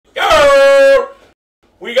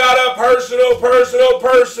We got a personal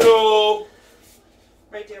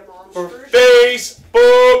Right there, Mom. for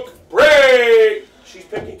Facebook break. She's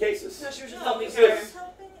picking cases. No, she was just helping carry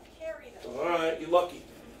them. All right, you're lucky.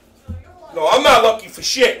 No, I'm not lucky for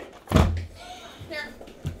shit. Here.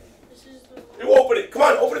 This is the... You open it. Come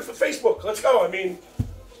on, open it for Facebook. Let's go. I mean,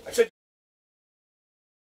 I said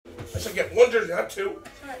get one jersey, not two.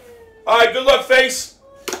 All right, good luck, Face.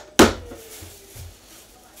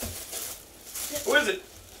 Who is it?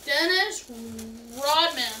 Dennis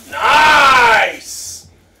Rodman. Nice!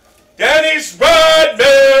 Dennis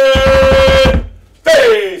Rodman!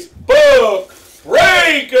 Facebook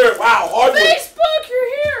breaker! Wow, hardwood. Facebook,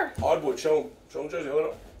 you're here. Hardwood, show him jersey, hold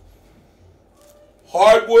on.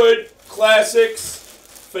 Hardwood, classics,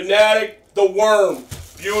 Fanatic, The Worm.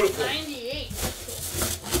 Beautiful. 98.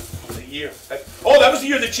 The year. Oh, that was the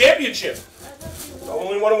year of the championship.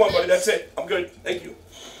 Only 1-1, buddy. That's it. I'm good. Thank you.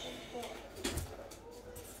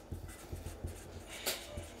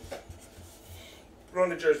 Put on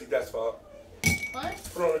the jersey, that's for her. What?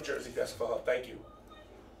 Put on the jersey, that's for her. Thank you.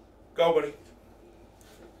 Go, buddy.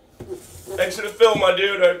 Thanks for the film, my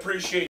dude. I appreciate it.